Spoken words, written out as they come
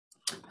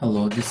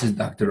Hello, this is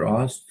Dr.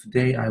 Oz.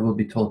 Today I will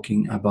be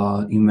talking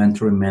about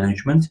inventory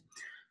management,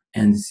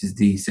 and this is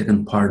the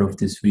second part of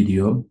this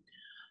video.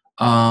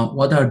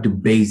 What are the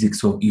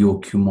basics of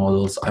EOQ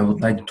models? I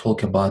would like to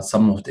talk about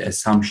some of the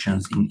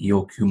assumptions in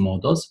EOQ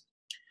models.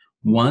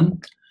 One,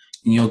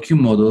 in EOQ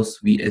models,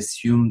 we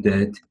assume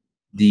that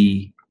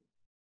the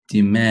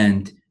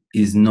demand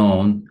is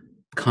known,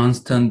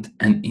 constant,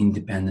 and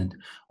independent.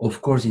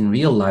 Of course, in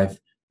real life,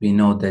 we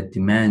know that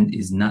demand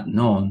is not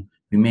known.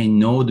 We may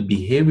know the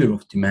behavior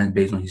of demand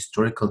based on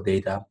historical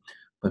data,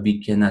 but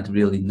we cannot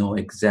really know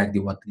exactly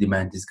what the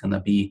demand is going to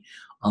be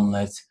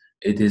unless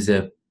it is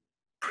a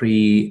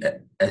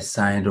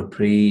pre-assigned or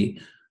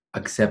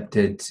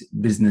pre-accepted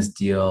business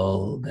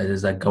deal that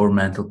is a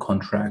governmental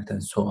contract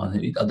and so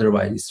on.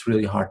 Otherwise, it's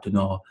really hard to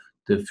know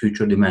the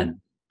future demand.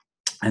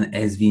 And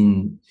as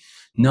we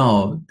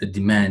know, the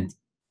demand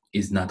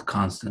is not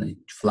constant, it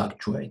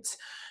fluctuates.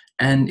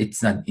 And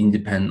it's not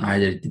independent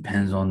either. It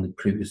depends on the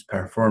previous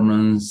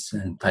performance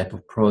and type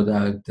of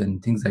product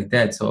and things like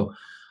that. So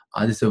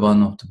this is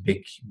one of the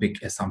big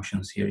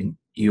assumptions here in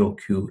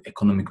EOQ,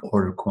 economic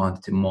order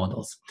quantity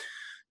models.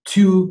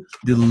 Two,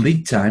 the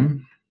lead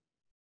time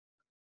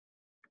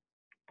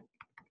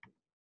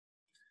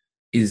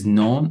is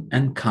known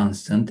and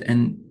constant.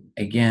 And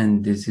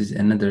again, this is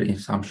another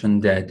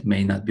assumption that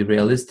may not be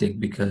realistic,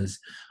 because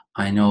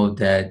I know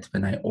that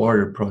when I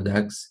order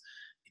products,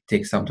 it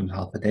takes sometimes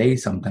half a day,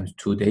 sometimes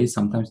 2 days,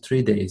 sometimes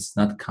 3 days,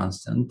 not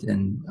constant.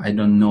 And I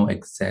don't know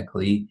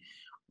exactly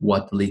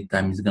what lead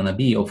time is going to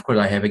be. Of course,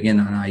 I have again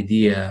an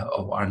idea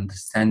of our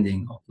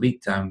understanding of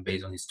lead time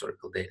based on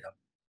historical data.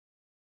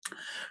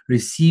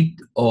 Receipt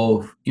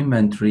of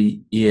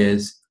inventory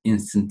is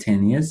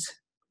instantaneous.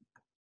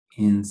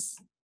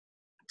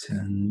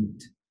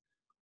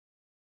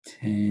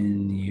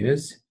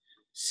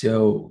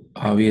 So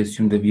we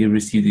assume that we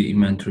receive the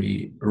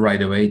inventory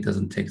right away. It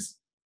doesn't take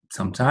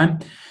some time.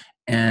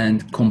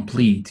 And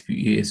complete,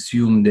 we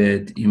assume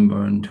that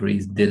inventory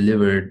is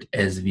delivered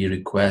as we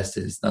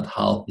requested. It's not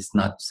half, it's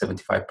not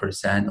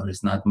 75%, or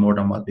it's not more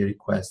than what we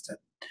requested.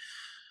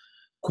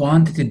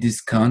 Quantity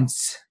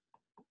discounts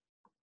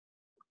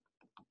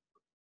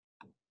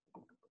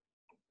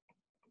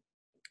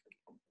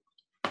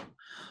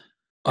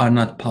are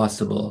not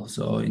possible.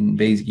 So in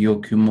basic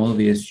EOQ model,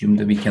 we assume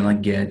that we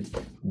cannot get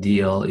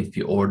deal if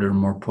we order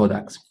more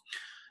products.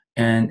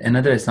 And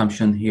another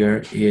assumption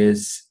here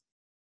is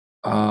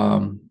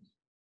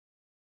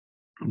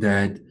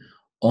that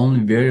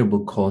only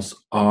variable costs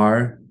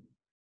are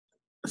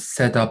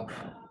setup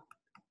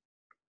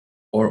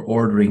or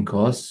ordering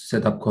costs,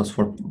 setup costs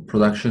for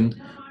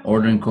production,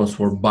 ordering costs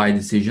for buy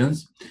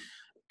decisions,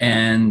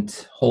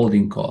 and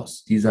holding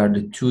costs. These are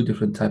the two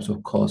different types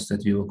of costs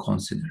that we will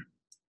consider.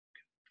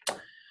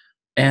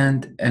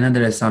 And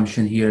another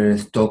assumption here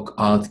is stock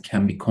out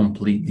can be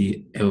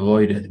completely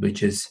avoided,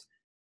 which is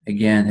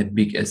again a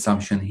big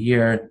assumption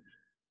here.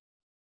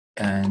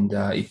 And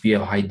if we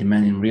have high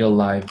demand in real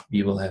life,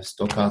 we will have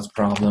stock outs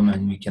problem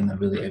and we cannot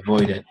really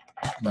avoid it.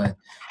 But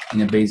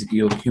in a basic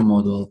EOQ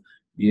model,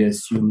 we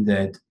assume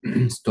that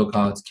stock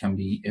outs can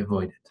be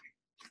avoided.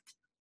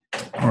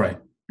 All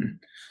right,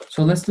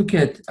 so let's look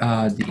at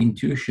the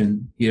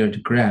intuition here, the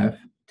graph.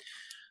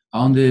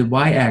 On the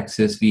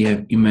y-axis, we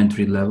have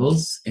inventory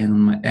levels, and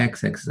on my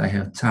x-axis, I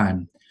have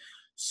time.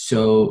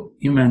 So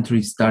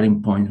inventory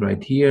starting point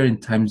right here in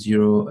time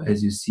 0,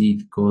 as you see,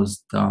 it goes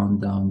down,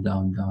 down,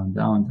 down, down,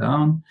 down,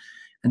 down,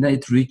 and then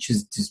it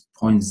reaches this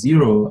point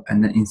 0,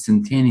 and then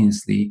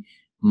instantaneously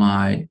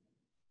my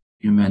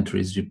inventory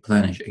is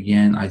replenished.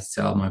 Again, I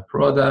sell my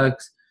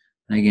products,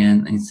 and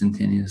again,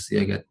 instantaneously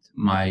I get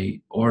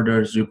my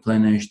orders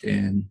replenished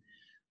and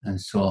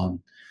so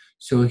on.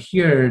 So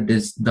here,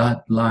 this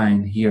dot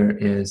line here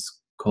is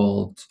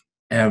called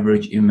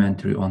average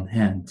inventory on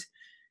hand.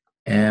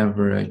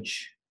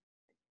 Average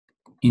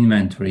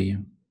inventory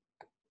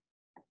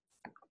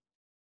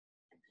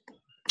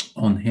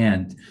on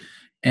hand.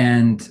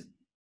 And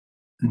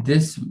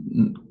this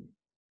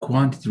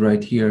quantity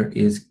right here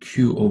is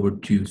Q over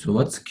 2. So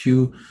what's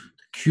Q?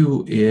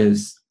 Q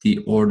is the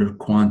order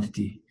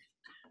quantity.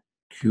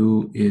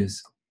 Q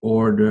is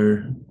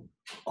order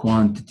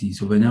quantity.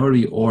 So whenever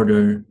we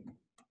order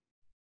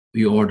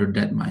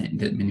that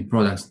many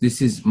products.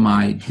 This is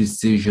my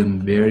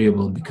decision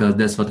variable, because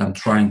that's what I'm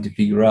trying to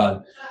figure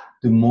out.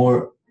 The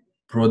more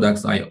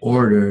products I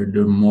order,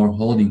 the more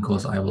holding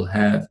costs I will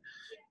have,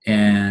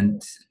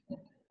 and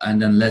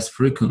then less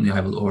frequently I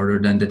will order,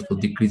 then that will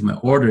decrease my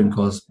ordering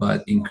costs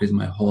but increase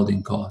my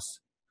holding costs.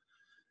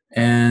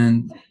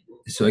 And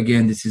so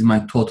again, this is my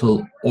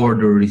total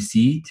order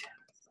receipt.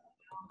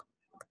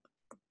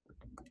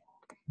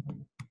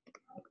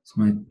 It's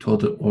my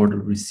total order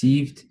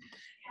received.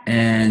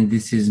 And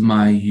this is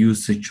my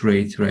usage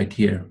rate right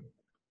here.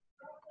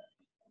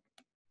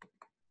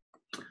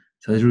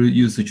 So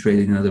usage rate,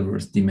 in other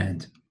words,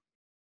 demand.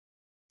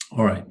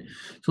 All right,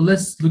 so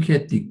let's look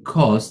at the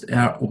cost.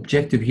 Our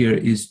objective here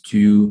is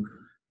to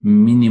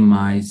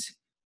minimize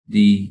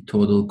the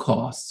total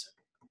cost.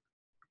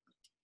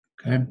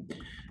 Okay,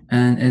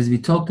 And as we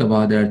talked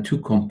about, there are two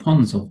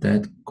components of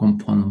that.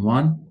 Component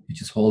one,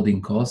 which is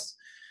holding cost.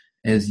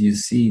 As you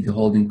see, the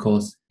holding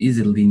cost is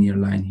a linear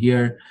line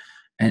here,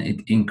 and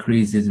it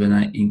increases when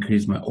I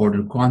increase my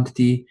order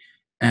quantity.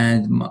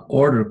 And my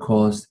order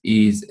cost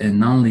is a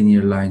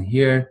nonlinear line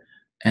here,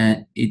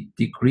 and it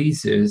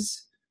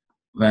decreases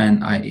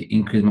when I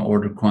increase my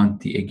order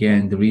quantity.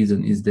 Again, the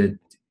reason is that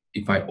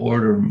if I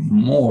order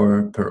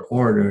more per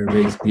order,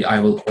 basically I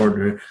will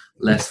order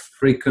less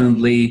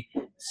frequently.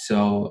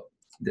 So